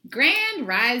Grand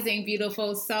Rising,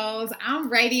 beautiful souls. I'm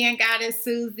Radiant Goddess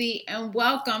Susie, and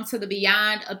welcome to the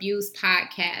Beyond Abuse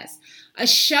podcast, a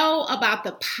show about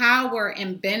the power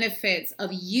and benefits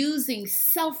of using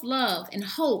self-love and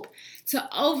hope to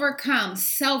overcome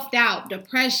self-doubt,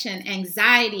 depression,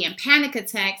 anxiety, and panic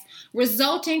attacks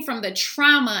resulting from the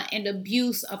trauma and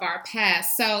abuse of our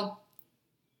past. So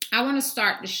I want to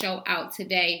start the show out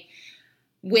today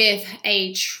with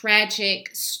a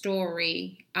tragic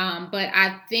story, but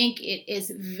I think it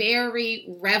is very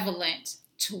relevant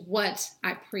to what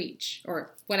I preach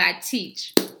or what I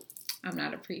teach. I'm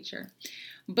not a preacher,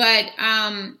 but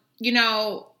I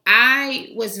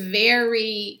was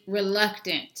very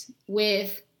reluctant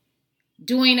with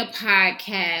doing a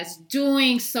podcast,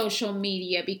 doing social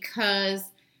media, because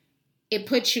it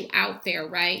puts you out there,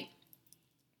 right?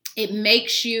 It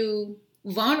makes you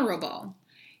vulnerable.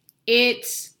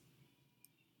 It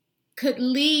could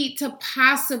lead to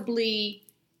possibly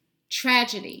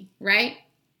tragedy, right?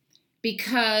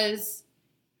 Because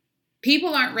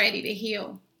people aren't ready to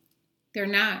heal. They're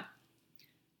not.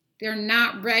 They're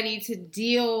not ready to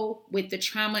deal with the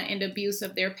trauma and abuse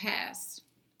of their past.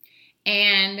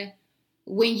 And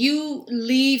when you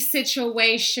leave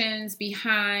situations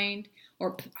behind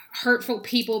or hurtful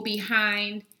people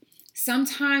behind,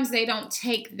 sometimes they don't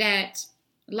take that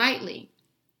lightly.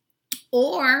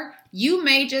 Or you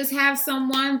may just have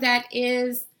someone that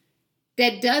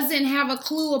doesn't have a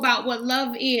clue about what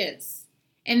love is.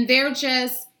 And they're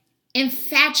just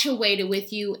infatuated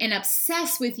with you and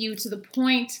obsessed with you to the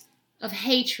point of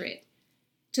hatred.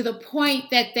 To the point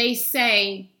that they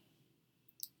say,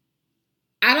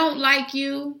 I don't like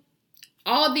you.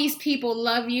 All these people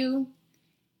love you.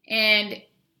 And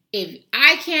if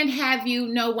I can't have you,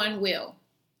 no one will.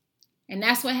 And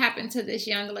that's what happened to this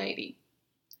young lady.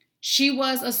 She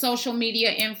was a social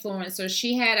media influencer.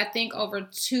 She had, I think, over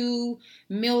 2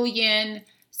 million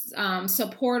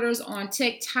supporters on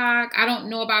TikTok. I don't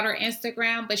know about her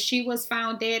Instagram, but she was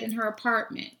found dead in her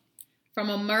apartment from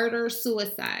a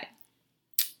murder-suicide.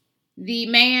 The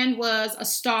man was a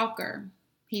stalker.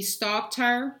 He stalked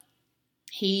her.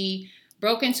 He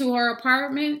broke into her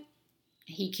apartment.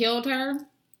 He killed her,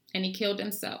 and he killed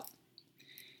himself.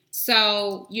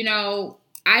 So,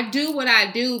 I do what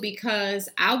I do because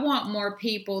I want more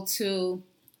people to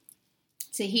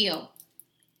heal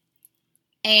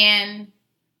and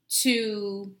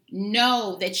to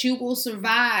know that you will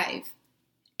survive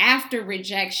after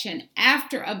rejection,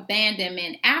 after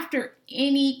abandonment, after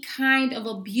any kind of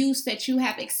abuse that you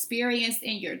have experienced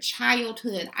in your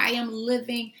childhood. I am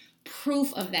living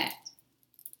proof of that.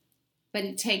 But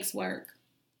it takes work.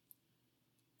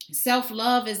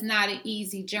 Self-love is not an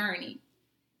easy journey.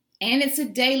 And it's a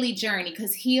daily journey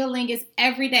because healing is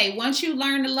every day. Once you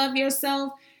learn to love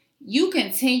yourself, you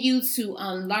continue to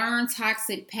unlearn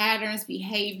toxic patterns,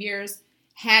 behaviors,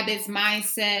 habits,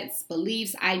 mindsets,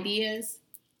 beliefs, ideas.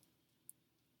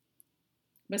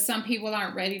 But some people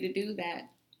aren't ready to do that.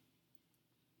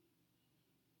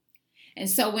 And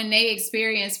so when they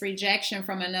experience rejection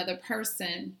from another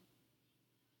person,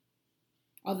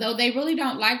 although they really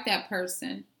don't like that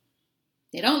person,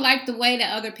 they don't like the way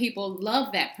that other people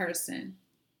love that person,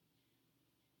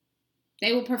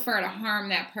 they would prefer to harm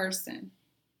that person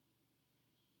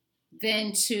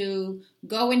than to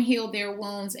go and heal their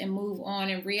wounds and move on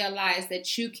and realize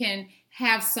that you can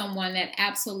have someone that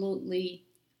absolutely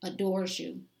adores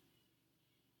you.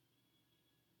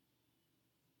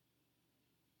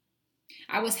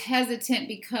 I was hesitant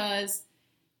because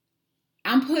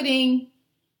I'm putting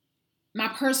my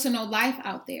personal life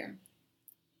out there,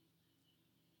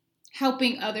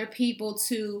 helping other people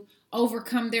to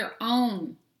overcome their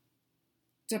own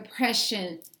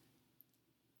depression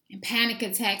and panic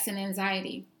attacks and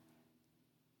anxiety.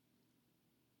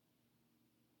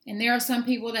 And there are some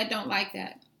people that don't like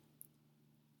that.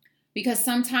 Because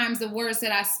sometimes the words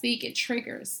that I speak, it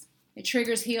triggers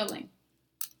healing.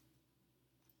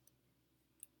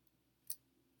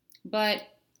 But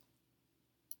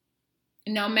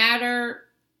no matter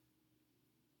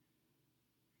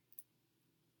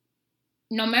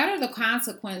the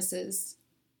consequences,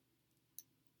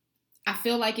 I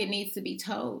feel like it needs to be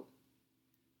told.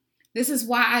 This is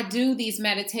why I do these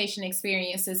meditation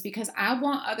experiences, because I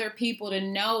want other people to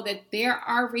know that there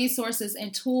are resources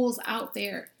and tools out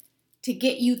there to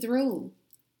get you through,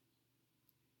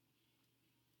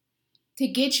 to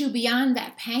get you beyond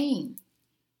that pain,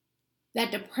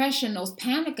 that depression, those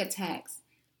panic attacks.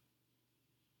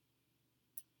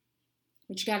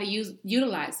 But you got to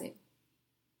utilize it.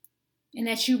 And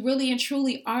that you really and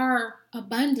truly are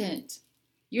abundant.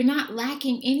 You're not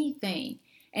lacking anything.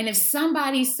 And if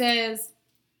somebody says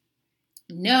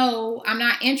no, I'm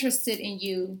not interested in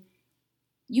you,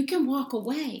 you can walk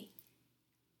away.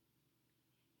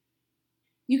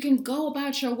 You can go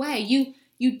about your way.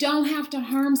 You don't have to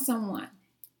harm someone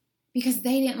because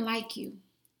they didn't like you.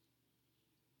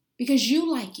 Because you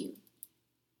like you.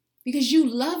 Because you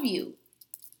love you.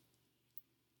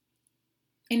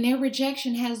 And their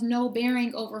rejection has no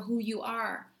bearing over who you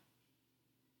are.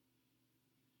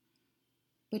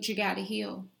 But you got to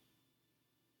heal.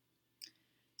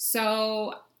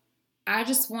 So I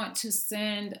just want to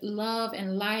send love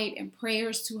and light and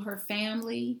prayers to her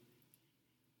family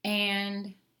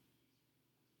and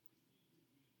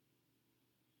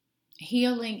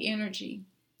healing energy.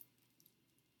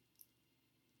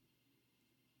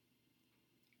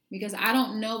 Because I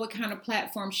don't know what kind of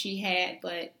platform she had,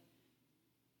 but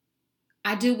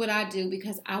I do what I do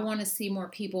because I want to see more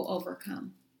people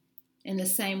overcome in the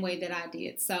same way that I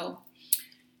did. So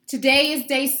today is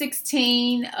day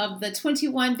 16 of the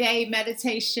 21-day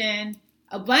meditation,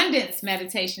 abundance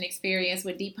meditation experience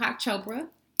with Deepak Chopra.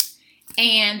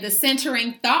 And the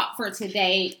centering thought for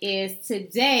today is,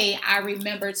 today I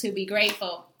remember to be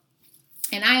grateful.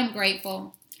 And I am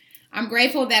grateful. I'm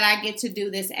grateful that I get to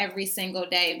do this every single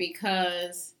day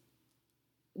because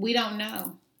we don't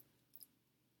know.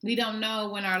 We don't know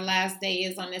when our last day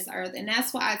is on this earth. And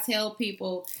that's why I tell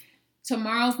people,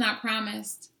 tomorrow's not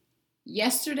promised.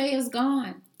 Yesterday is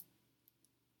gone.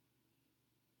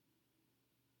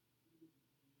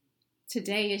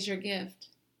 Today is your gift.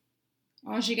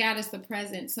 All you got is the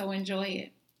present, so enjoy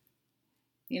it.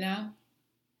 You know?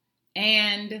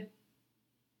 And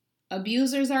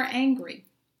abusers are angry.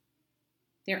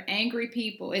 They're angry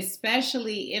people,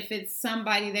 especially if it's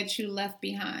somebody that you left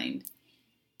behind.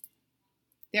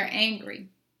 They're angry.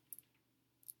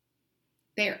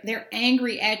 They're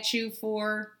angry at you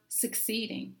for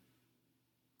succeeding,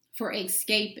 for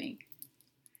escaping.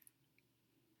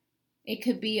 It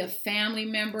could be a family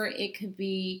member. It could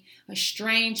be a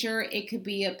stranger. It could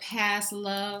be a past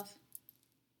love.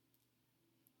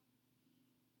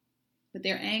 But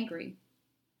they're angry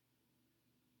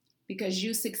because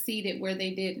you succeeded where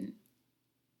they didn't.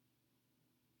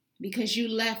 Because you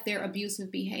left their abusive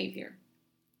behavior.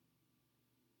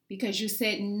 Because you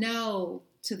said no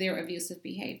to their abusive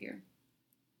behavior.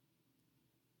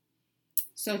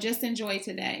 So just enjoy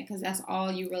today because that's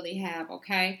all you really have,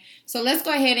 okay? So let's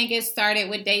go ahead and get started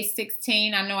with day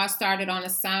 16. I know I started on a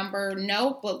somber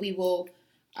note, but we will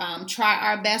try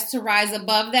our best to rise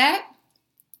above that.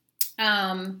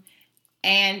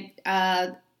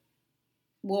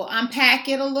 We'll unpack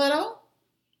it a little,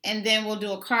 and then we'll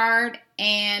do a card,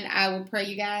 and I will pray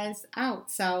you guys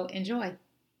out. So enjoy.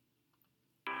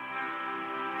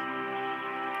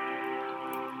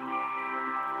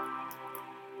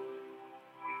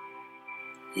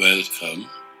 Welcome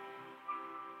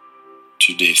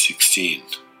to day 16.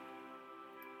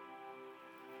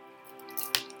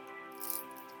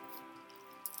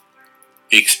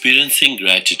 Experiencing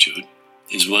gratitude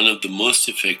is one of the most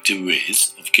effective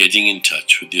ways of getting in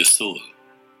touch with your soul.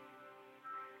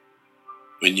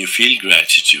 When you feel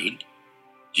gratitude,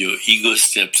 your ego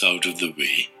steps out of the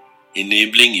way,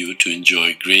 enabling you to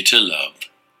enjoy greater love,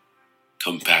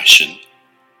 compassion,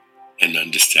 and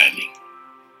understanding.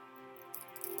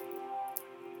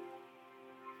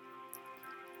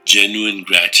 Genuine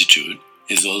gratitude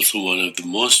is also one of the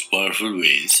most powerful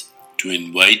ways to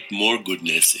invite more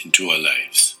goodness into our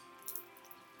lives.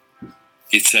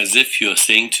 It's as if you are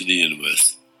saying to the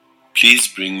universe, please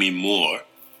bring me more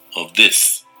of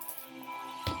this.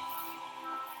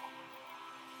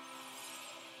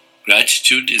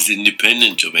 Gratitude is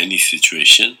independent of any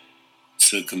situation,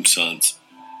 circumstance,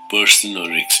 person,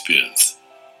 or experience.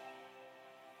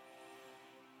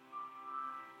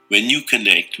 When you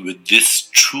connect with this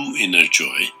true inner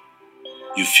joy,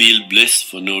 you feel bliss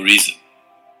for no reason.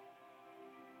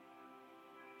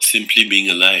 Simply being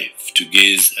alive to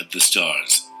gaze at the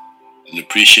stars and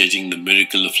appreciating the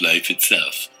miracle of life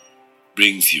itself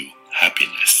brings you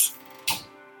happiness.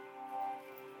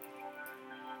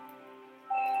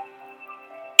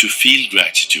 To feel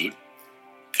gratitude,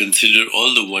 consider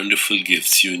all the wonderful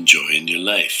gifts you enjoy in your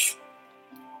life.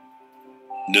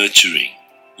 Nurturing,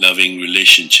 loving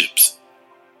relationships,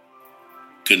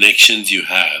 connections you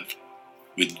have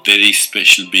with very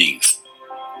special beings,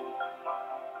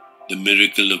 the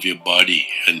miracle of your body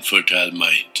and fertile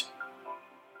mind,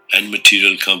 and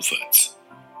material comforts.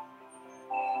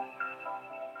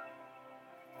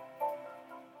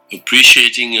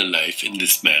 Appreciating your life in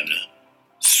this manner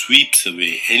sweeps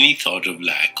away any thought of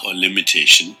lack or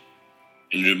limitation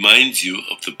and reminds you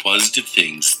of the positive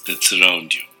things that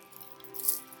surround you.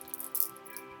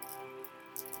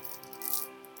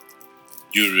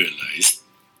 You realize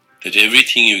that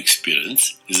everything you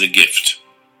experience is a gift.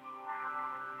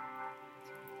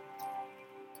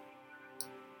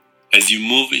 As you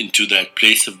move into that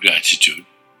place of gratitude,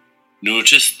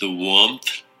 notice the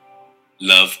warmth,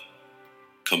 love,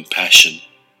 compassion,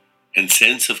 and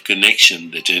sense of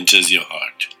connection that enters your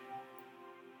heart.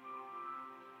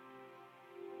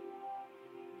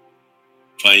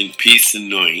 Find peace in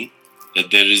knowing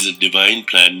that there is a divine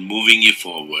plan moving you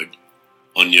forward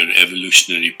on your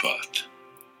evolutionary path.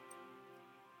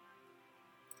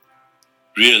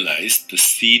 Realize the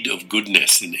seed of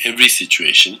goodness in every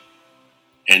situation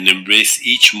and embrace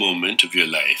each moment of your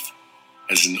life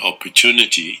as an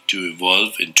opportunity to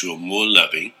evolve into a more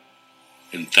loving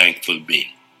and thankful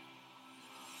being.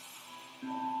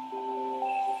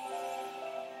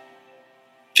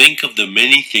 Think of the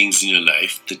many things in your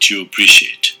life that you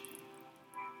appreciate.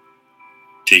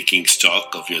 Taking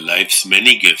stock of your life's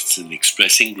many gifts and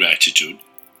expressing gratitude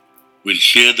will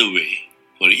clear the way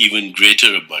for even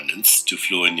greater abundance to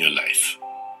flow in your life.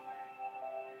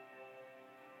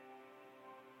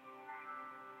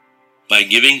 By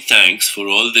giving thanks for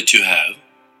all that you have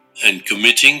and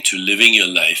committing to living your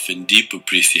life in deep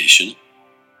appreciation,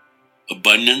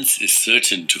 abundance is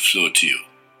certain to flow to you.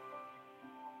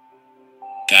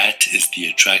 That is the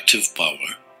attractive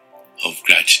power of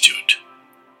gratitude.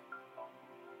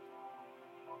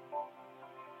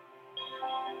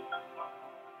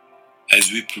 As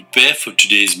we prepare for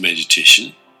today's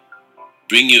meditation,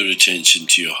 bring your attention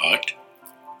to your heart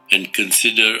and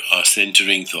consider our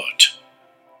centering thought.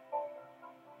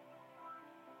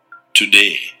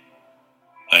 Today,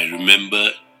 I remember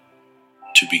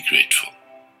to be grateful.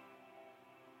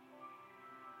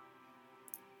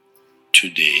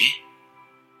 Today,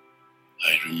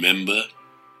 I remember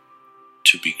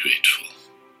to be grateful.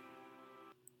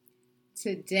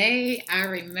 Today, I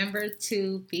remember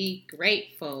to be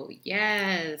grateful.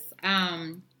 Yes.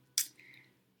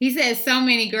 He said so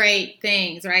many great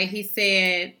things, right? He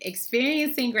said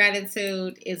experiencing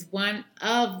gratitude is one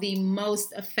of the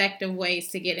most effective ways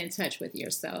to get in touch with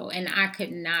your soul. And I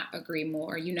could not agree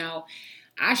more. You know,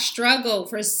 I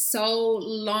struggled for so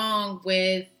long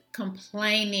with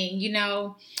complaining,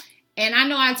 and I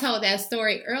know I told that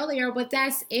story earlier, but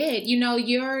that's it.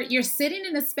 You're sitting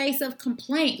in a space of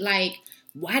complaint, like,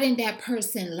 why didn't that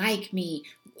person like me?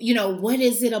 What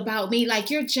is it about me? Like,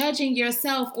 you're judging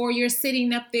yourself, or you're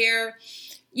sitting up there,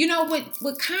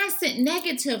 with constant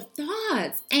negative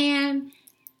thoughts. And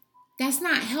that's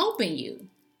not helping you.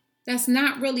 That's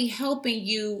not really helping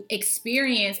you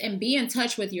experience and be in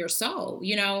touch with your soul,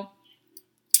 He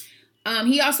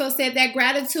also said that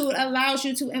gratitude allows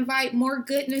you to invite more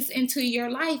goodness into your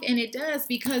life. And it does,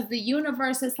 because the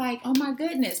universe is like, oh my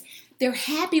goodness, they're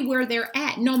happy where they're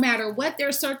at, no matter what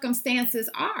their circumstances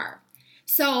are.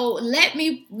 So let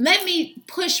me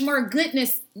push more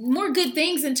goodness, more good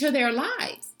things into their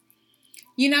lives.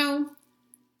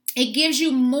 It gives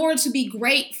you more to be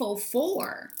grateful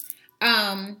for.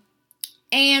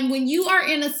 And when you are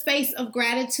in a space of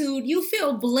gratitude, you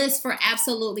feel bliss for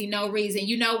absolutely no reason.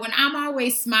 When I'm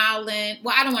always smiling,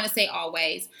 well, I don't want to say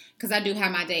always, because I do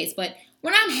have my days, but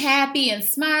when I'm happy and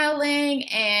smiling,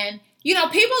 and,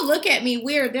 people look at me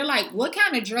weird. They're like, what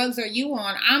kind of drugs are you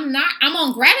on? I'm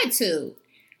on gratitude.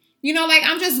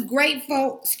 I'm just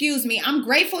grateful, I'm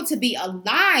grateful to be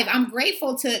alive. I'm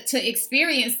grateful to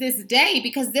experience this day,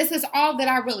 because this is all that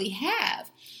I really have.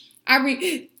 I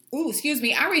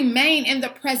remain in the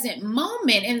present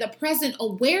moment, in the present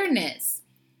awareness.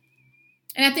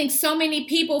 And I think so many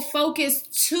people focus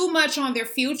too much on their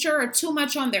future or too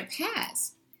much on their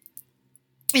past.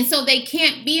 And so they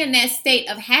can't be in that state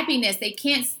of happiness. They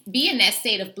can't be in that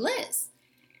state of bliss,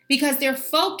 because they're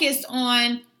focused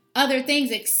on other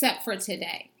things except for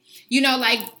today.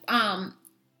 I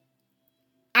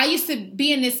used to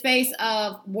be in this space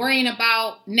of worrying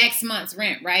about next month's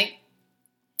rent, right?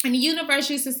 And the universe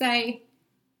used to say,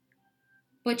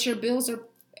 but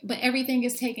everything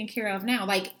is taken care of now.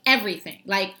 Like, everything.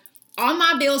 Like, all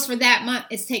my bills for that month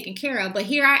is taken care of. But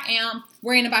here I am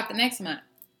worrying about the next month.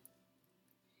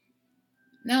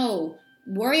 No,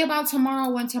 worry about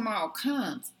tomorrow when tomorrow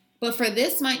comes. But for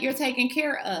this month, you're taken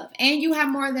care of. And you have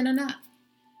more than enough.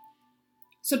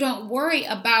 So don't worry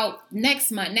about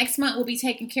next month. Next month will be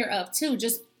taken care of too.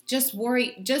 Just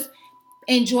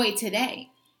enjoy today.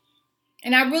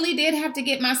 And I really did have to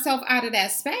get myself out of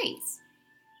that space.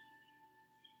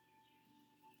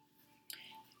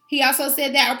 He also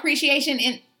said that appreciation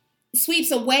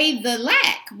sweeps away the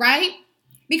lack, right?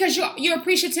 Because you're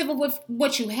appreciative of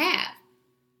what you have.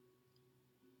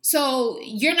 So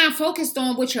you're not focused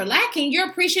on what you're lacking. You're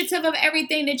appreciative of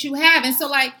everything that you have. And so,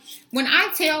 like, when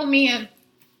I tell men,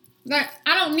 Like,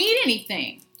 I don't need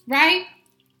anything, right?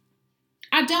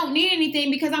 I don't need anything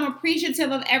because I'm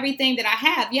appreciative of everything that I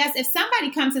have. Yes, if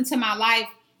somebody comes into my life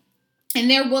and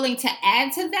they're willing to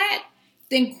add to that,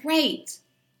 then great.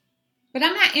 But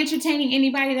I'm not entertaining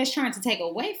anybody that's trying to take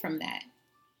away from that.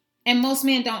 And most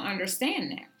men don't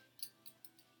understand that.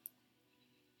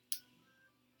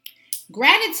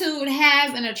 Gratitude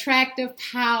has an attractive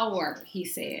power, he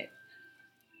said.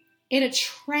 It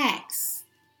attracts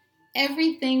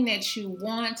everything that you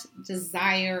want,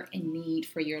 desire, and need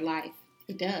for your life.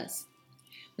 It does.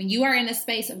 When you are in a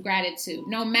space of gratitude,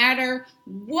 no matter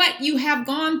what you have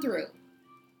gone through,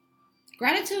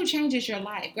 gratitude changes your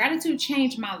life. Gratitude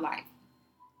changed my life.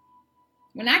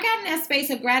 When I got in that space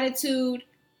of gratitude,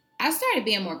 I started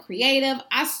being more creative.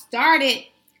 I started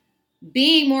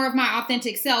being more of my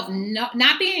authentic self, no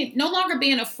longer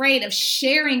being afraid of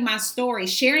sharing my story,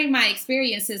 sharing my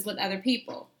experiences with other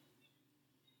people.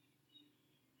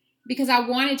 Because I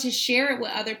wanted to share it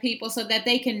with other people so that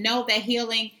they can know that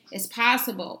healing is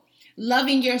possible.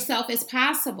 Loving yourself is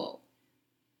possible.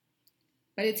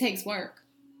 But it takes work.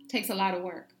 It takes a lot of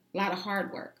work, a lot of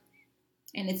hard work.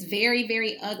 And it's very,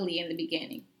 very ugly in the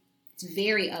beginning. It's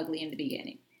very ugly in the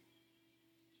beginning.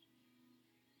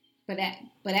 But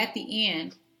at the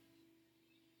end,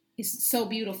 it's so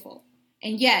beautiful.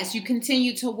 And yes, you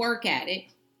continue to work at it,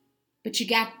 but you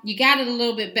got it a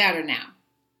little bit better now.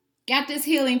 Got this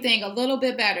healing thing a little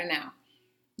bit better now.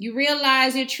 You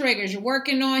realize your triggers. You're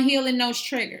working on healing those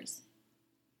triggers.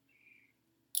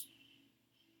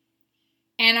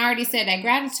 And I already said that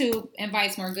gratitude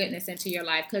invites more goodness into your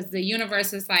life because the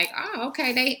universe is like, oh,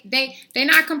 okay, they're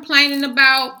not complaining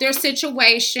about their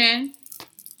situation.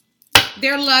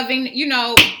 They're loving,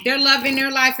 they're loving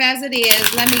their life as it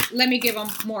is. Let me give them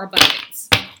more abundance.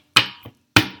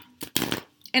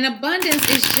 And abundance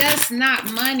is just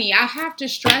not money. I have to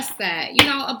stress that.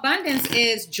 Abundance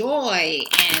is joy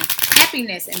and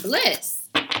happiness and bliss.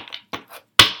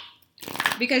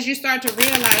 Because you start to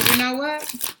realize, you know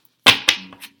what?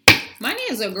 Money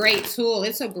is a great tool.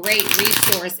 It's a great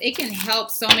resource. It can help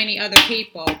so many other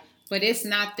people. But it's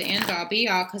not the end all be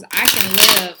all because I can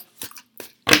live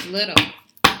with little.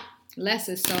 Less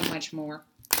is so much more.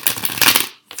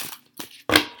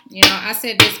 I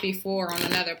said this before on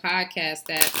another podcast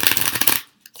that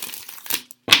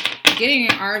getting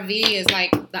an RV is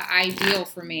like the ideal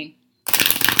for me.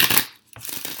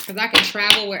 Because I can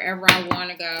travel wherever I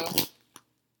want to go.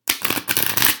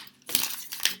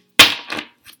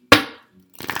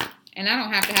 And I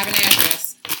don't have to have an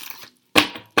address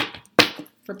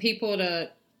for people to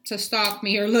stalk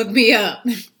me or look me up.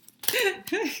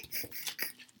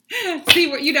 See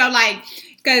what,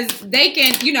 because they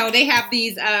can, they have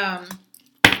these,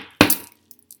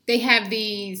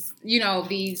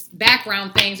 these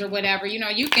background things or whatever.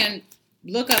 You can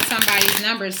look up somebody's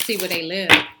numbers, see where they live,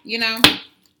 No,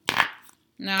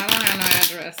 I don't have no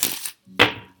address.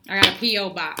 I got a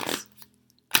P.O. box.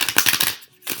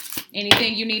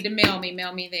 Anything you need to mail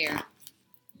me there.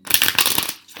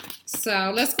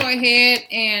 So let's go ahead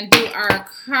and do our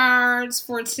cards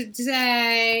for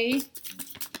today.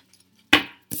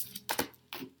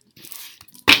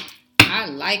 I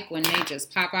like when they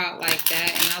just pop out like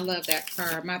that, and I love that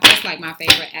card. That's like my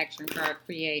favorite action card,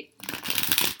 create.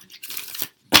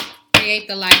 Create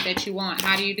the life that you want.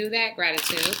 How do you do that?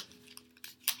 Gratitude.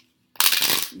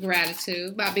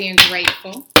 Gratitude by being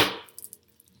grateful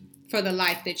for the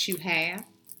life that you have.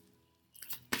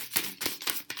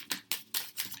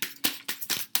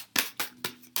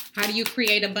 How do you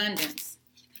create abundance?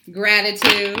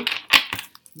 Gratitude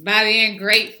by being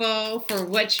grateful for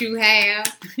what you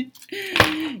have.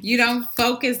 You don't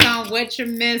focus on what you're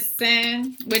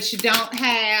missing, what you don't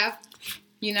have,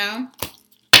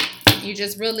 You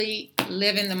just really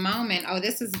live in the moment. Oh,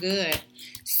 this is good.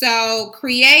 So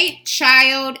create,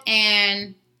 child,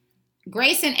 and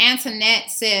Grace and Antoinette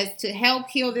says to help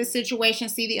heal this situation,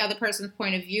 see the other person's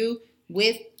point of view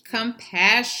with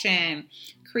compassion.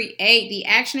 Create. The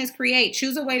action is create.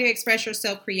 Choose a way to express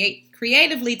yourself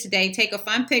creatively today. Take a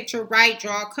fun picture, write,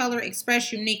 draw, color,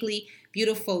 express uniquely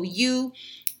beautiful you.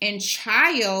 And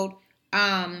child,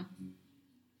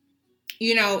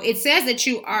 it says that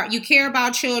you care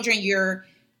about children, you're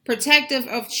protective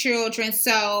of children.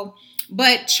 So,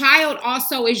 but child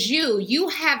also is you. You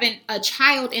have a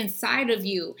child inside of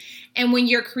you. And when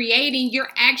you're creating,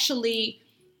 you're actually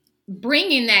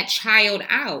bringing that child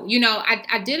out.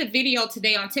 I did a video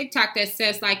today on TikTok that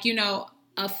says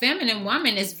a feminine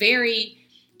woman is very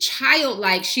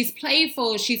childlike. She's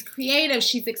playful. She's creative.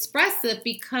 She's expressive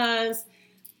because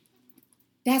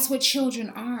that's what children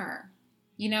are,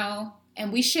 And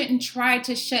And we shouldn't try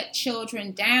to shut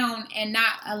children down and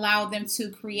not allow them to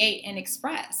create and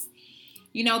express,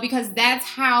 because that's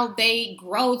how they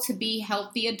grow to be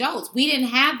healthy adults. We didn't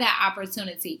have that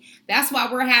opportunity. That's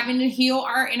why we're having to heal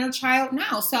our inner child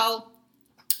now. So,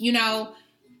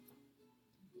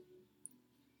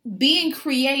 being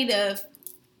creative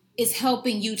is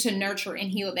helping you to nurture and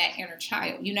heal that inner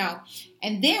child,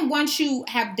 And then once you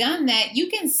have done that, you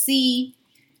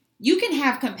can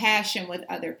have compassion with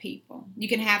other people. You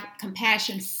can have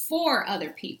compassion for other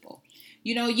people.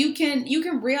 You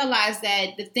can realize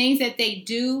that the things that they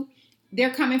do,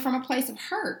 they're coming from a place of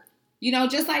hurt.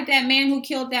 Just like that man who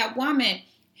killed that woman,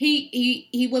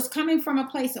 he was coming from a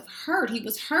place of hurt. He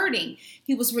was hurting.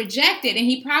 He was rejected, and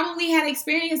he probably had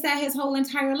experienced that his whole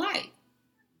entire life.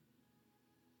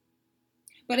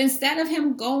 But instead of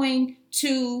him going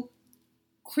to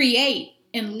create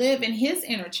and live in his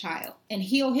inner child and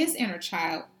heal his inner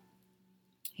child,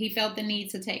 he felt the need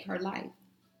to take her life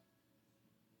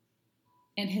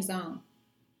and his own,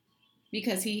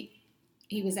 because he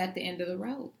was at the end of the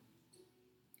road.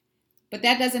 But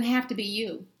that doesn't have to be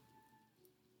you.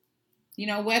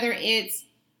 Whether it's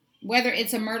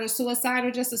a murder-suicide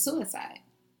or just a suicide.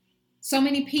 So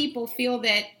many people feel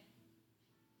that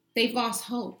they've lost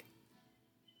hope.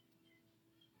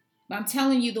 But I'm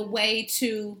telling you the way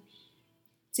to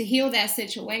heal that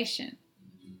situation,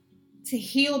 to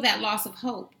heal that loss of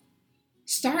hope.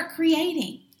 Start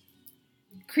creating.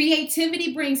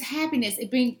 Creativity brings happiness.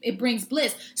 It brings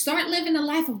bliss. Start living a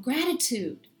life of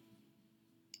gratitude.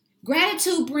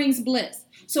 Gratitude brings bliss.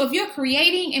 So if you're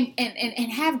creating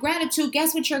and have gratitude,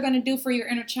 guess what you're going to do for your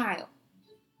inner child?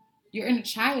 Your inner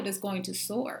child is going to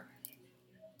soar.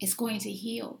 It's going to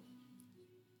heal.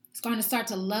 It's going to start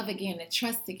to love again and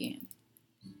trust again.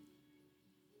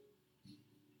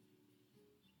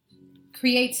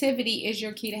 Creativity is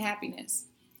your key to happiness.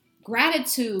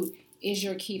 Gratitude is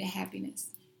your key to happiness.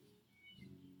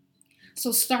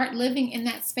 So start living in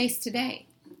that space today.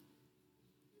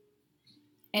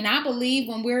 And I believe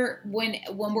when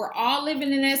we're all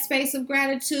living in that space of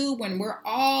gratitude, when we're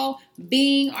all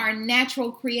being our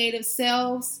natural creative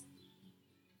selves,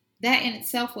 that in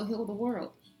itself will heal the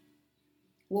world.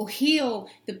 Will heal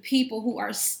the people who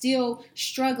are still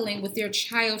struggling with their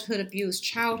childhood abuse,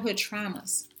 childhood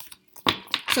traumas,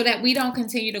 so that we don't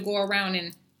continue to go around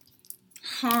and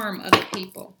harm other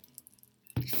people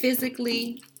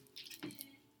physically,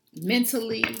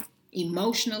 mentally,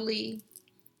 emotionally,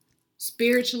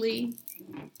 spiritually,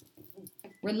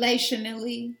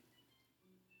 relationally,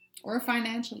 or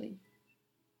financially.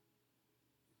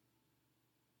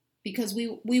 Because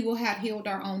we will have healed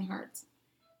our own hearts.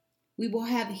 We will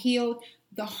have healed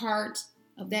the heart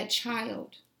of that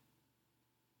child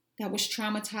that was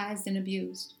traumatized and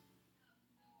abused.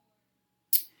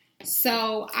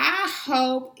 So I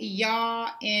hope y'all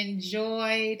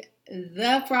enjoyed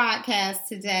the broadcast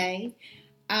today.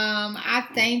 I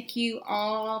thank you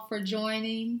all for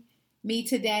joining me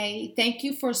today. Thank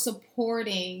you for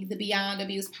supporting the Beyond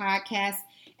Abuse podcast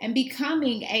and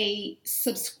becoming a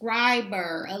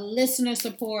subscriber, a listener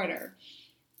supporter.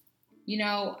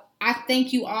 I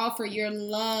thank you all for your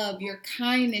love, your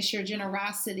kindness, your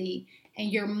generosity,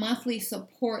 and your monthly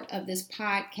support of this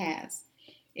podcast.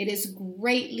 It is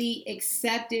greatly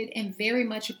accepted and very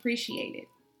much appreciated.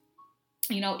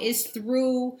 It's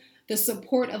through the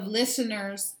support of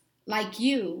listeners like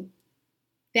you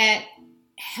that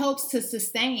helps to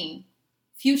sustain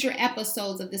future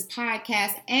episodes of this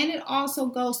podcast. And it also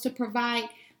goes to provide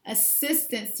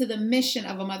assistance to the mission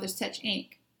of A Mother's Touch,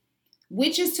 Inc.,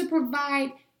 which is to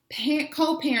provide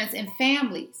co-parents and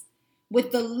families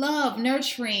with the love,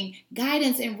 nurturing,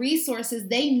 guidance, and resources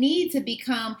they need to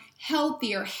become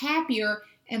healthier, happier,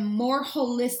 and more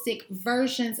holistic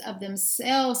versions of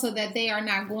themselves so that they are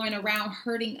not going around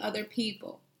hurting other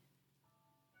people.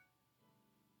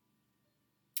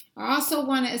 I also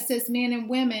want to assist men and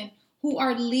women who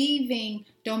are leaving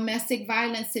domestic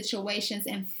violence situations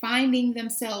and finding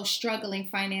themselves struggling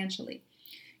financially.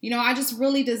 I just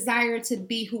really desire to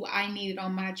be who I needed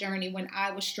on my journey when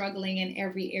I was struggling in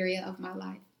every area of my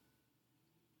life.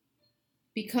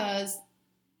 Because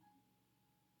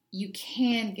you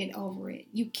can get over it.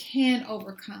 You can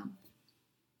overcome.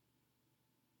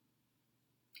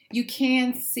 You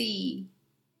can see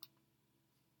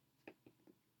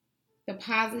the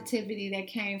positivity that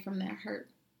came from that hurt.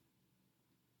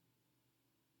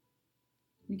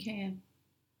 You can.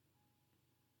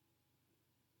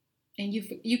 And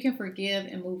you can forgive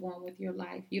and move on with your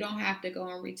life. You don't have to go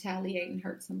and retaliate and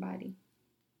hurt somebody.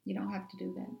 You don't have to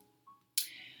do that.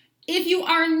 If you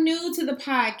are new to the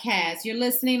podcast, you're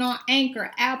listening on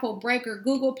Anchor, Apple, Breaker,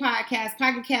 Google Podcasts,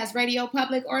 Pocket Cast, Radio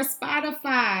Public, or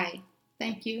Spotify.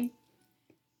 Thank you.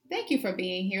 Thank you for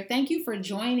being here. Thank you for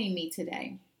joining me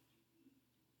today.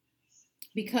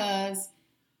 Because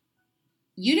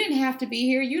you didn't have to be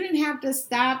here. You didn't have to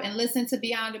stop and listen to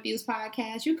Beyond Abuse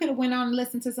podcast. You could have went on and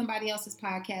listened to somebody else's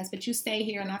podcast, but you stay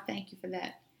here, and I thank you for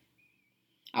that.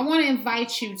 I want to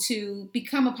invite you to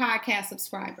become a podcast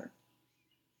subscriber.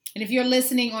 And if you're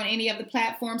listening on any of the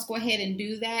platforms, go ahead and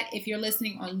do that. If you're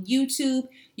listening on YouTube,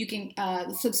 you can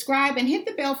subscribe and hit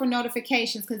the bell for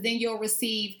notifications, because then you'll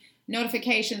receive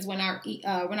notifications when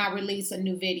I release a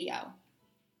new video.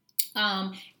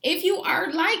 If you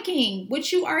are liking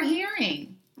what you are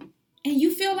hearing and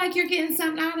you feel like you're getting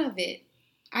something out of it,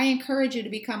 I encourage you to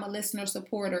become a listener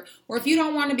supporter. Or if you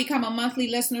don't want to become a monthly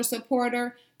listener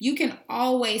supporter, you can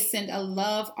always send a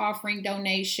love offering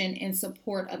donation in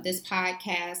support of this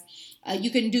podcast. You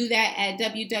can do that at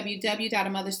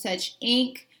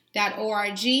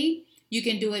www.amotherstouchinc.org. You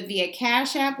can do it via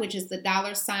Cash App, which is the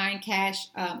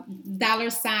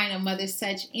 $ of Mother's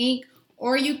Touch Inc.,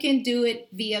 or you can do it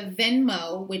via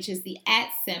Venmo, which is the @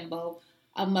 symbol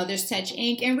of Mother's Touch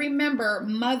Inc. And remember,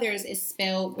 Mothers is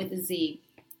spelled with a Z.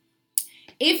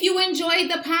 If you enjoyed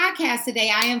the podcast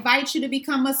today, I invite you to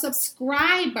become a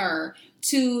subscriber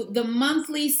to the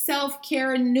monthly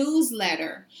self-care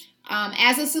newsletter.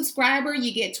 As a subscriber,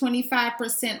 you get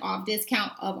 25% off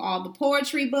discount of all the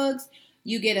poetry books.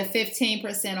 You get a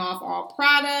 15% off all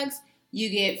products. You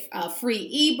get a free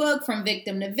ebook from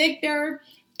Victim to Victor.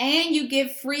 And you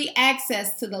get free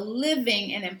access to the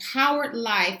Living an Empowered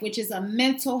Life, which is a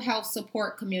mental health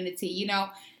support community. You know,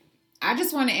 I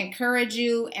just want to encourage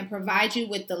you and provide you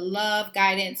with the love,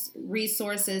 guidance,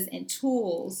 resources, and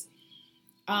tools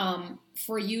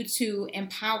for you to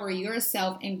empower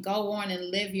yourself and go on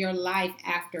and live your life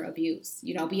after abuse.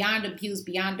 You know, beyond abuse,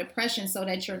 beyond depression, so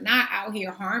that you're not out here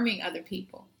harming other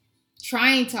people,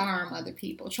 trying to harm other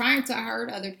people, trying to hurt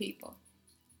other people.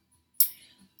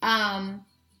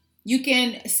 You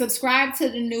can subscribe to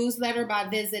the newsletter by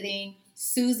visiting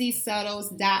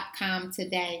SusieSuttles.com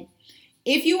today.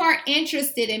 If you are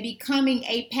interested in becoming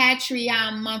a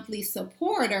Patreon monthly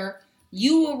supporter,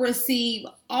 you will receive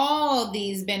all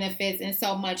these benefits and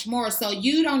so much more. So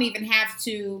you don't have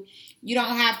to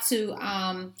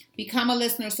become a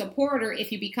listener supporter.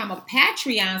 If you become a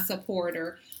Patreon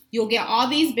supporter, you'll get all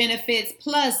these benefits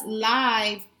plus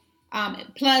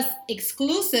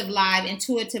exclusive live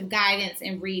intuitive guidance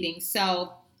and reading.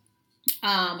 So,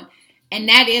 and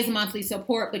that is monthly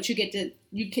support, but you get to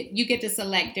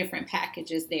select different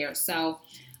packages there. So,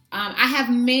 I have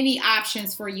many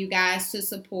options for you guys to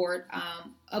support.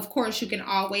 Of course, you can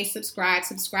always subscribe.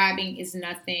 Subscribing is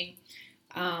nothing.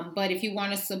 But if you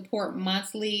want to support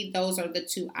monthly, those are the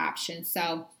two options.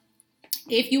 So,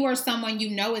 if you are someone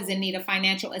you know is in need of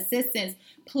financial assistance,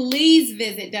 please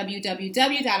visit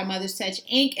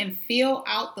www.Amother'sTouchInc and fill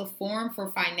out the form for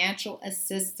financial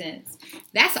assistance.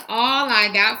 That's all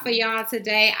I got for y'all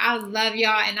today. I love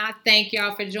y'all and I thank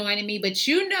y'all for joining me. But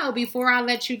you know, before I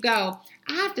let you go,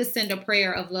 I have to send a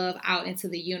prayer of love out into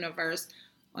the universe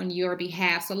on your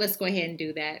behalf. So let's go ahead and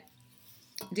do that.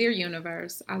 Dear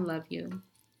universe, I love you.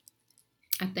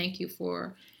 I thank you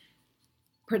for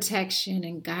protection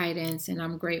and guidance, and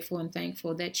I'm grateful and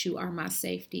thankful that you are my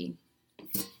safety.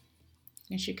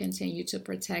 As you continue to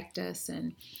protect us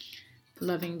and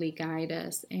lovingly guide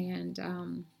us, and I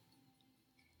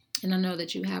know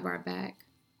that you have our back.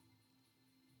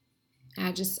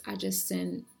 I just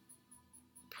send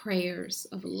prayers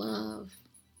of love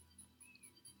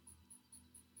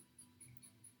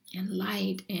and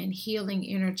light and healing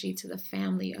energy to the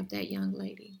family of that young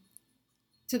lady,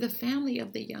 to the family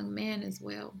of the young man as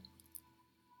well.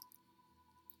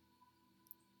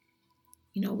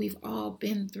 You know, we've all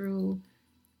been through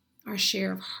our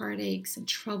share of heartaches and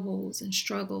troubles and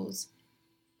struggles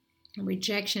and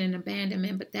rejection and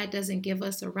abandonment, but that doesn't give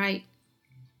us a right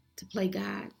to play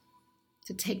God,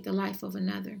 to take the life of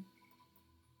another.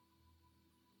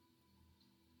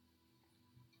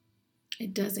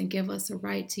 It doesn't give us a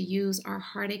right to use our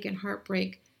heartache and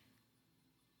heartbreak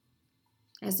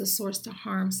as a source to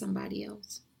harm somebody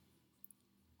else.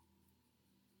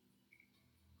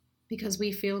 Because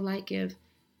we feel like if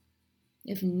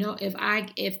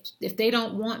they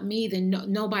don't want me, then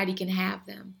nobody can have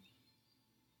them.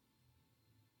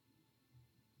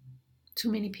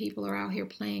 Too many people are out here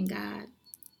playing God.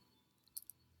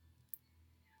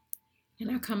 And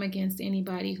I come against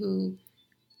anybody who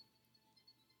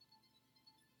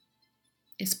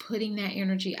is putting that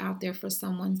energy out there for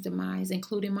someone's demise,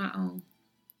 including my own.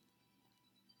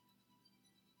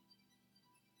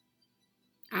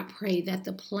 I pray that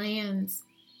the plans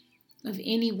of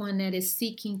anyone that is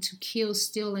seeking to kill,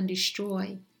 steal, and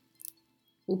destroy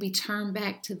will be turned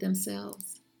back to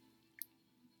themselves.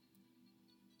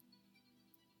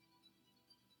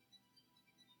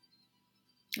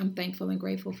 I'm thankful and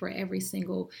grateful for every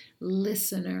single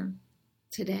listener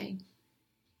today,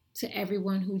 to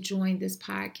everyone who joined this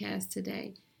podcast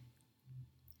today.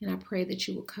 And I pray that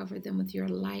you will cover them with your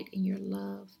light and your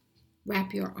love.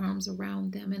 Wrap your arms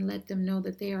around them and let them know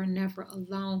that they are never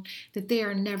alone, that they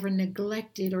are never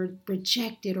neglected or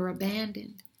rejected or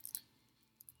abandoned,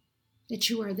 that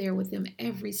you are there with them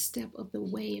every step of the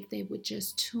way if they would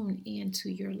just tune in to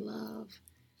your love.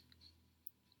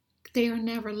 They are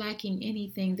never lacking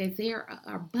anything, that they are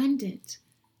abundant.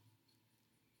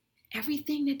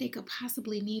 Everything that they could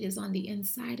possibly need is on the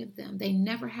inside of them. They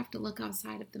never have to look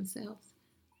outside of themselves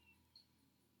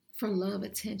for love,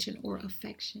 attention, or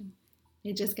affection.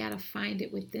 They just got to find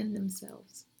it within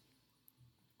themselves.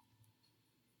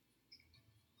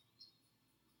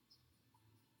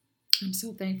 I'm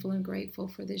so thankful and grateful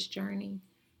for this journey,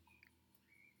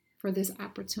 for this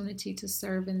opportunity to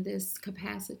serve in this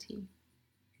capacity.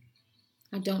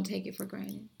 I don't take it for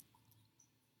granted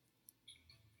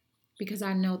because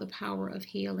I know the power of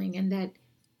healing and that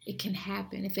it can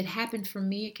happen. If it happened for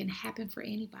me, it can happen for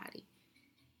anybody.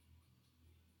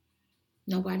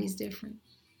 Nobody's different.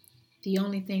 The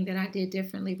only thing that I did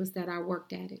differently was that I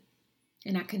worked at it,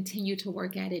 and I continue to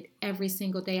work at it every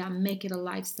single day. I make it a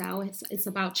lifestyle. It's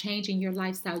about changing your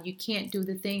lifestyle. You can't do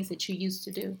the things that you used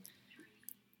to do.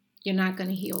 You're not going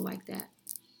to heal like that.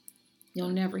 You'll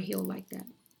never heal like that.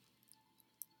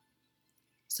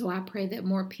 So I pray that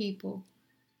more people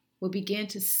will begin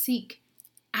to seek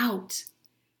out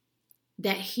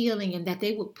that healing and that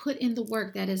they will put in the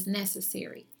work that is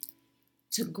necessary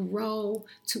to grow,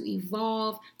 to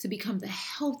evolve, to become the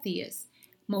healthiest,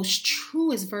 most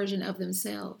truest version of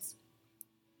themselves,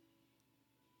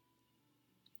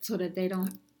 so that they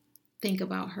don't think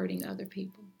about hurting other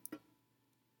people.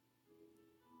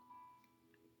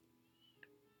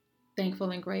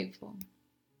 Thankful and grateful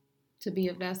to be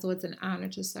a vessel. It's an honor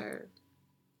to serve.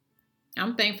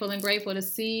 I'm thankful and grateful to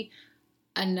see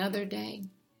another day,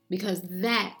 because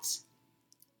that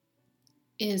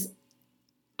is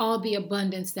all the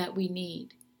abundance that we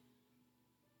need,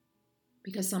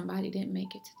 because somebody didn't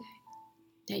make it today.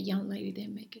 That young lady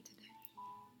didn't make it today.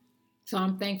 So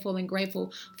I'm thankful and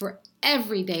grateful for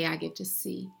every day I get to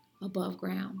see above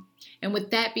ground. And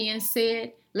with that being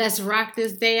said, let's rock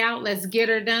this day out. Let's get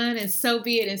her done. And so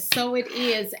be it. And so it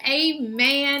is.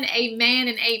 Amen, amen,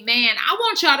 and amen. I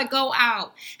want y'all to go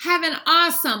out. Have an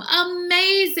awesome,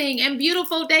 amazing, and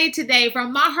beautiful day today.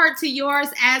 From my heart to yours,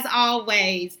 as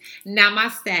always.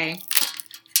 Namaste.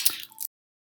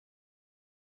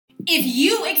 If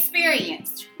you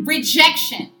experienced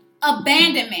rejection,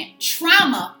 abandonment,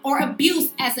 trauma, or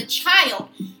abuse as a child,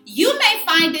 you may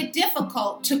find it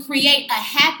difficult to create a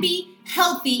happy,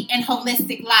 healthy, and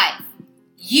holistic life.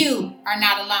 You are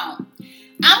not alone.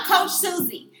 I'm Coach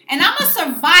Susie, and I'm a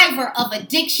survivor of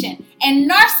addiction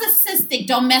and narcissistic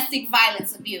domestic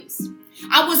violence abuse.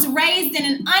 I was raised in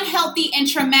an unhealthy and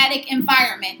traumatic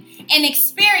environment and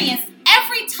experienced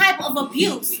every type of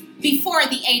abuse before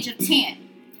the age of 10.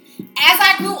 As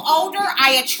I grew older,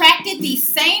 I attracted these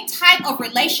same type of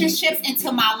relationships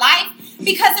into my life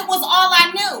because it was all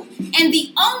I knew and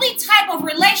the only type of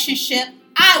relationship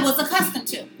I was accustomed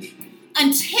to,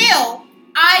 until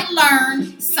I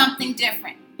learned something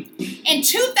different. In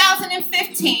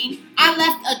 2015, I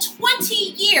left a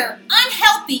 20-year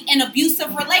unhealthy and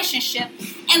abusive relationship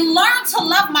and learned to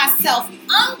love myself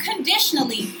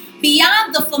unconditionally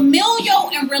beyond the familial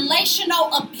and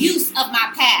relational abuse of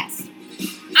my past.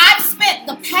 I've spent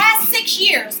the past 6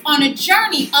 years on a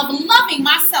journey of loving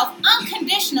myself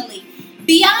unconditionally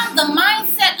beyond the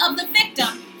mindset of the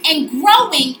victim and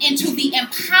growing into the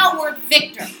empowered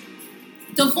victor.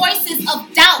 The voices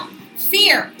of doubt,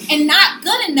 fear, and not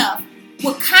good enough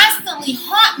would constantly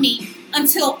haunt me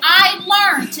until I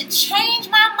learned to change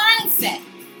my mindset.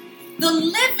 The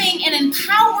Living an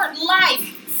Empowered Life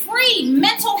free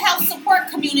mental health support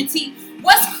community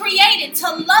was created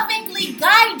to lovingly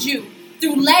guide you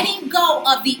through letting go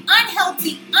of the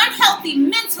unhealthy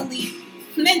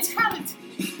mentality.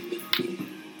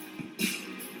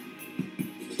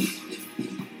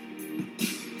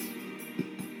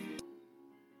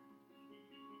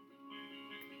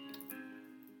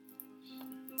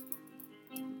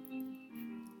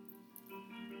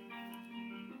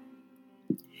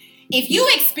 If you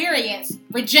experience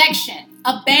rejection,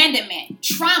 abandonment,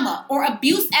 trauma, or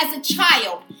abuse as a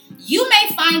child, you may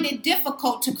find it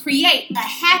difficult to create a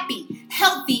happy,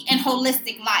 healthy, and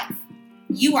holistic life.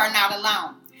 you are not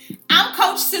alone. I'm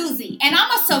Coach Susie, and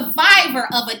I'm a survivor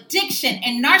of addiction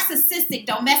and narcissistic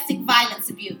domestic violence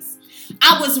abuse.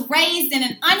 I was raised in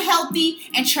an unhealthy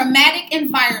and traumatic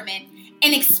environment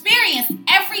and experienced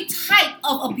every type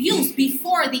of abuse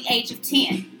before the age of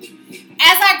 10.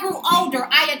 As I grew older,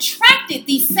 I attracted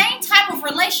these same type of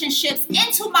relationships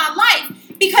into my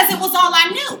life because it was all I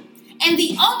knew and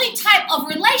the only type of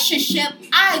relationship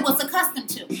I was accustomed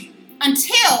to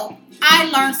until I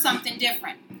learned something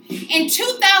different. In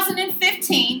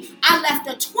 2015, I left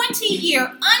a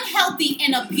 20-year unhealthy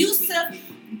and abusive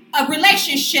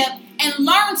relationship and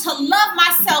learned to love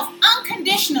myself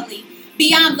unconditionally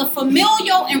beyond the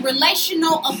familial and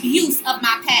relational abuse of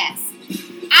my past.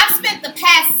 I've spent the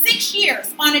past 6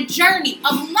 years on a journey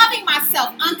of loving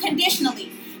myself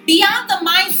unconditionally beyond the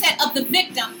mindset of the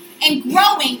victim and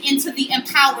growing into the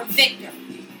empowered victor.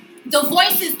 The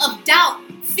voices of doubt,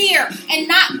 fear, and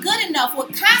not good enough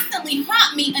would constantly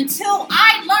haunt me until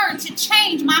I learned to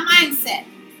change my mindset.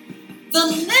 The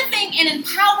Living an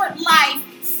Empowered Life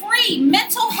free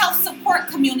mental health support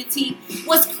community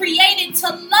was created to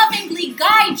lovingly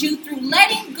guide you through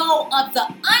letting go of the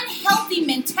unhealthy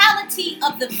mentality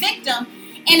of the victim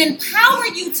and empower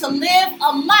you to live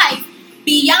a life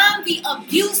beyond the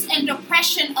abuse and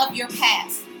depression of your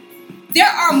past. There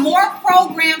are more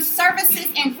programs, services,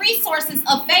 and resources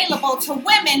available to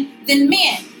women than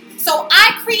men. So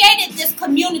I created this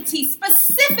community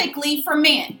specifically for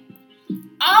men.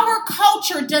 Our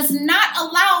culture does not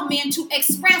allow men to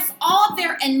express all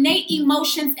their innate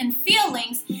emotions and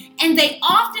feelings, and they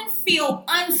often feel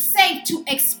unsafe to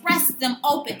express them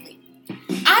openly.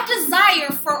 I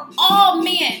desire for all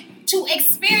men to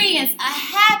experience a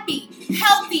happy,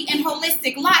 healthy, and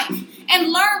holistic life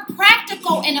and learn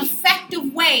practical and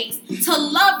effective ways to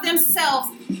love themselves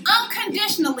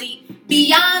unconditionally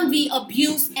beyond the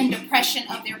abuse and depression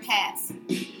of their past.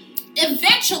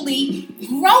 Eventually,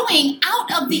 growing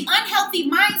out of the unhealthy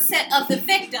mindset of the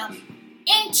victim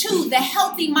into the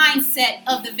healthy mindset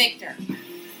of the victor.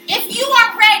 If you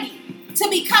are ready to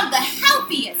become the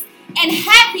healthiest and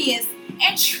happiest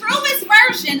and truest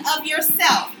version of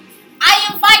yourself,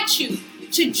 I invite you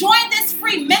to join this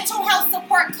free mental health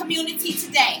support community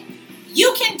today.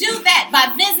 You can do that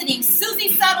by visiting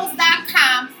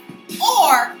SusieSuttles.com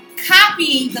or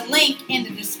copying the link in the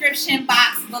description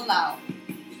box below.